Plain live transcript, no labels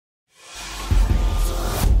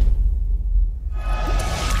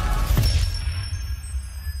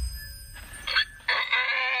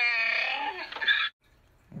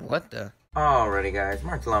What the? Alrighty guys,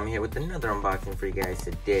 Mark Salami here with another unboxing for you guys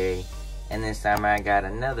today. And this time I got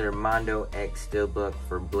another Mondo X Steelbook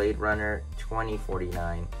for Blade Runner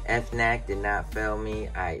 2049. FNAC did not fail me.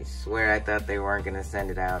 I swear I thought they weren't going to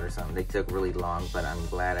send it out or something. They took really long, but I'm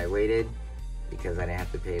glad I waited because I didn't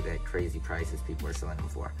have to pay that crazy prices people are selling them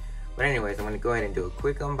for. But anyways, I'm going to go ahead and do a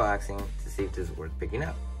quick unboxing to see if this is worth picking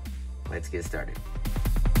up. Let's get started.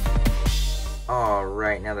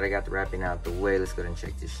 Alright, now that I got the wrapping out the way, let's go ahead and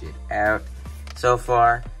check this shit out. So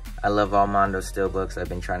far, I love all Mondo Steelbooks. I've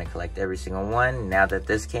been trying to collect every single one. Now that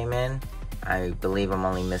this came in, I believe I'm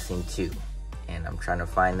only missing 2. And I'm trying to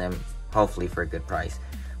find them, hopefully for a good price.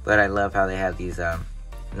 But I love how they have these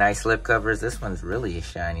nice slip covers. This one's really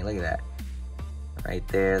shiny, look at that. Right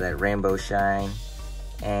there, that rainbow shine.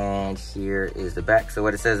 And here is the back. So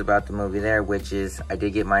what it says about the movie there, which is, I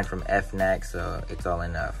did get mine from FNAC, so it's all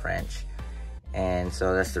in French. And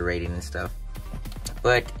so that's the rating and stuff.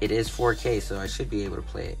 But it is 4K, so I should be able to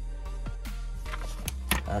play it.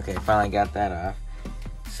 Okay, finally got that off.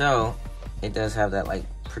 So, it does have that like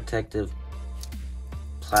protective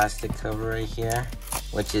plastic cover right here,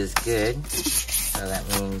 which is good. So that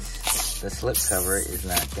means the slip cover is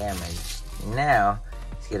not damaged. Now,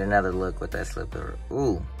 let's get another look with that slip cover.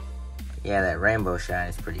 Ooh, yeah, that rainbow shine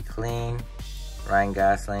is pretty clean. Ryan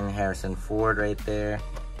Gosling, Harrison Ford right there.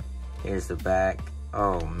 Here's the back.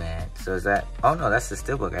 Oh man, so is that, oh no, that's the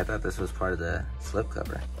Steelbook. I thought this was part of the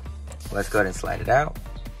slipcover. Let's go ahead and slide it out.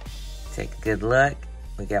 Take a good look.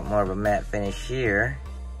 We got more of a matte finish here.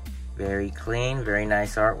 Very clean, very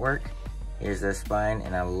nice artwork. Here's the spine,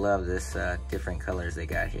 and I love this different colors they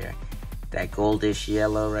got here. That goldish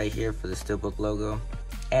yellow right here for the Steelbook logo.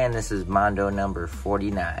 And this is Mondo number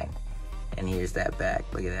 49. And here's that back,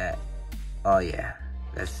 look at that. Oh yeah,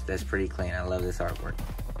 that's pretty clean. I love this artwork.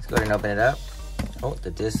 Let's go ahead and open it up. Oh, the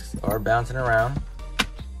discs are bouncing around.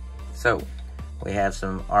 So, we have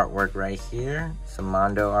some artwork right here. Some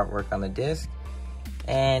Mondo artwork on the disc.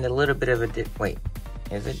 And a little bit of a wait,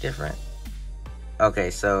 is it different? Okay,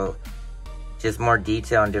 so just more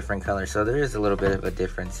detail and different colors. So there is a little bit of a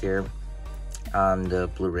difference here on the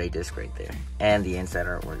Blu-ray disc right there. And the inside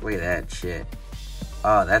artwork. Look at that shit.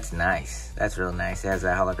 Oh, that's nice. That's real nice. It has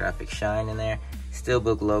that holographic shine in there.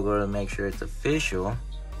 Steelbook logo to make sure it's official.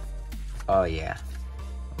 Oh yeah,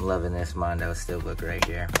 I'm loving this Mondo Steelbook right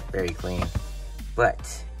here. Very clean.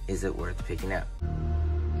 But, is it worth picking up?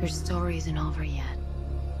 Your story isn't over yet.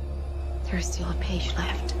 There's still a page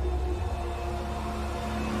left.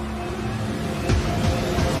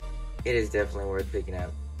 It is definitely worth picking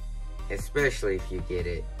up. Especially if you get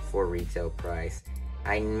it for retail price.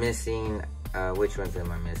 I'm missing, which ones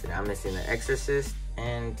am I missing? I'm missing The Exorcist.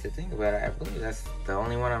 And to think about it, I believe that's the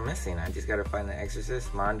only one I'm missing. I just gotta find The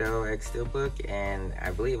Exorcist, Mondo X Steelbook, and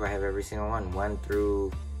I believe I have every single one, 1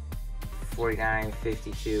 through 49,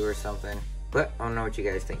 52 or something. But I don't know what you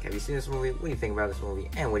guys think. Have you seen this movie? What do you think about this movie?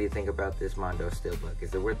 And what do you think about this Mondo Steelbook?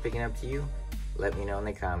 Is it worth picking up to you? Let me know in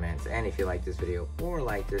the comments. And if you like this video or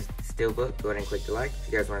like this Steelbook, go ahead and click the like.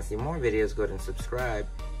 If you guys want to see more videos, go ahead and subscribe.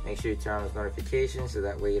 Make sure you turn on those notifications so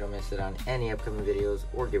that way you don't miss it on any upcoming videos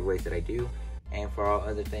or giveaways that I do. And for all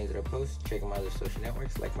other things that I post, check out my other social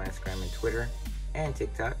networks like my Instagram and Twitter and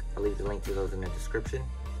TikTok. I'll leave the link to those in the description.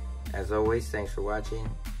 As always, thanks for watching.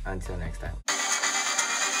 Until next time.